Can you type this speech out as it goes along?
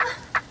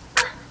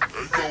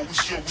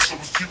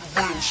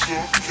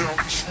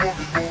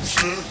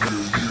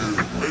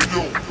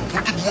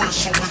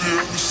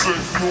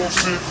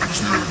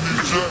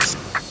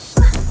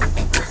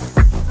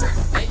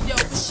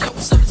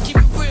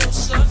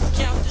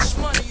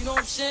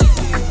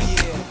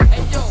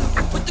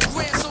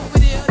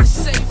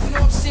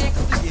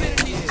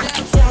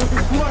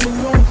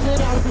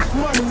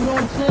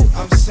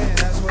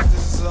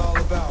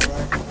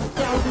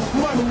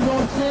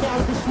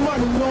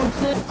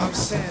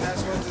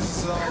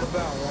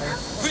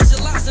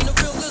Visualizing the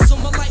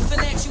realism of life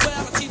and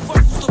actuality.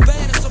 Fuck who's the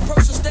baddest. A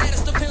person's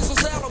status depends on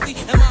salary.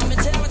 And my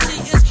mentality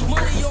is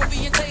money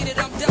orientated.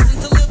 I'm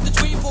destined to live the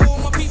dream for all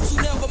my peeps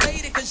who never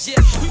made it. Cause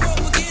yeah, we were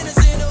beginners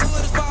in the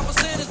hood as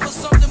 5%ers. But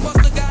something must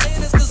have got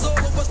in us. Cause all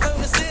of us turn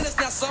to sinners.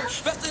 Now some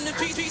rest in the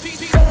peace.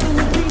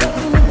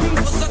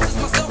 But such as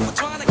myself are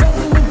trying to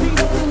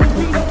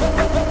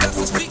that's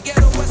the street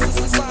ghetto essence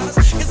inside us.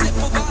 Cause it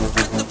provides us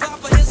with the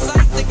proper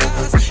insight to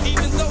guide us.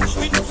 Even though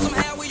we know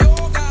somehow we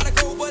all gotta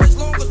go. But as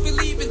long as we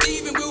leave and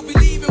thieving, we'll be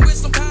leaving with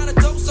some kind of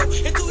dope. So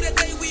into that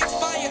day we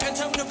expire and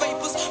turn to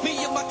vapors.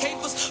 Me and my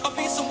capers, I'll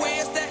be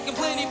somewhere stacking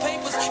plenty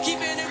papers.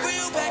 Keeping it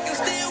real back and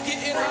still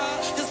getting high.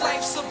 Cause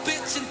life's a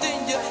bitch and then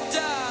you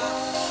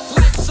die.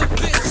 Life's a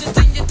bitch and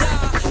then you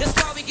die. That's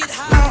why we get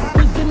high.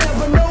 Cause you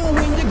never know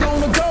when you're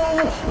gonna go.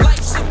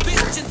 Life's a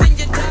bitch and then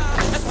you die.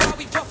 That's why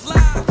we puff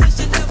loud. Cause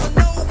you never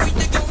know when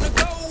you're gonna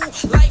go.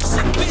 Life's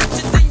a bitch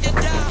and then you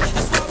die.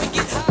 That's why we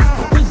get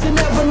high. Cause you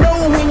never know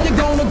when you're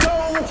gonna go.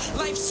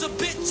 Life's a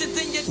bitch and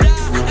then you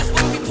die. That's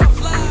why we puff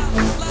loud.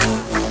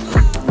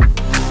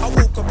 I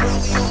woke up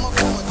early on my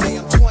born day.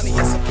 I'm 20,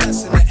 it's a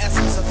blessing. The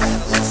essence of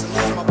adolescence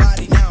leaves my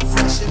body now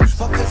freshened.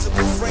 My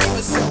physical frame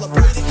is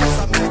celebrated cause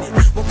I made it.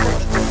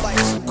 Recorded through life,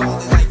 some call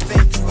it like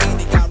fame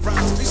created. Got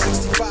rhymes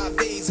 365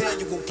 days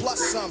annual plus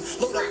some.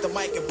 Load up the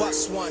mic and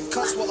bust one.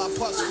 Cuss while I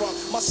puss from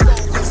my skull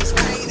cause it's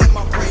pain in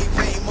my brain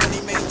vein.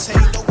 Money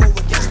maintained, don't go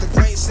against the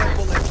grain,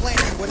 simple and plain.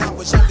 When I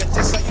was younger,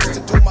 this I used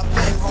to do my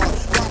thing hard.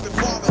 Robbing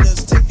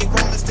foreigners, taking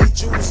wallets, they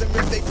jewels and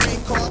rip they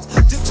green cards.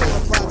 Digital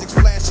projects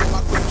flashing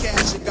my quick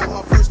cash and got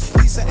my first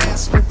piece of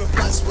ass smoking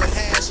blunts with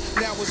hash.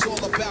 Now it's all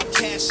about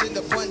cash in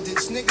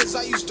abundance. Niggas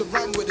I used to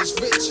run with is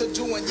rich are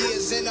doing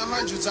years in the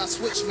hundreds. I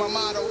switched my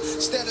motto.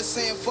 Instead of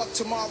saying fuck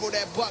tomorrow,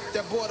 that buck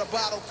that bought a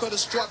bottle could have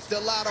struck the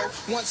lotto.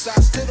 Once I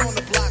stood on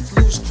the block,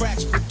 loose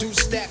cracks,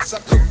 produced stacks. I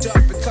cooked up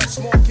and cut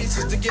small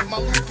pieces to get my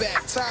loot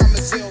back. Time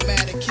is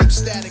illmatic, keep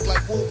static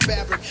like wool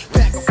fabric.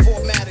 Pack a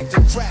formatic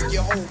to crack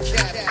your whole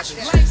cat.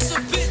 Life's a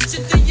bitch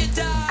and then you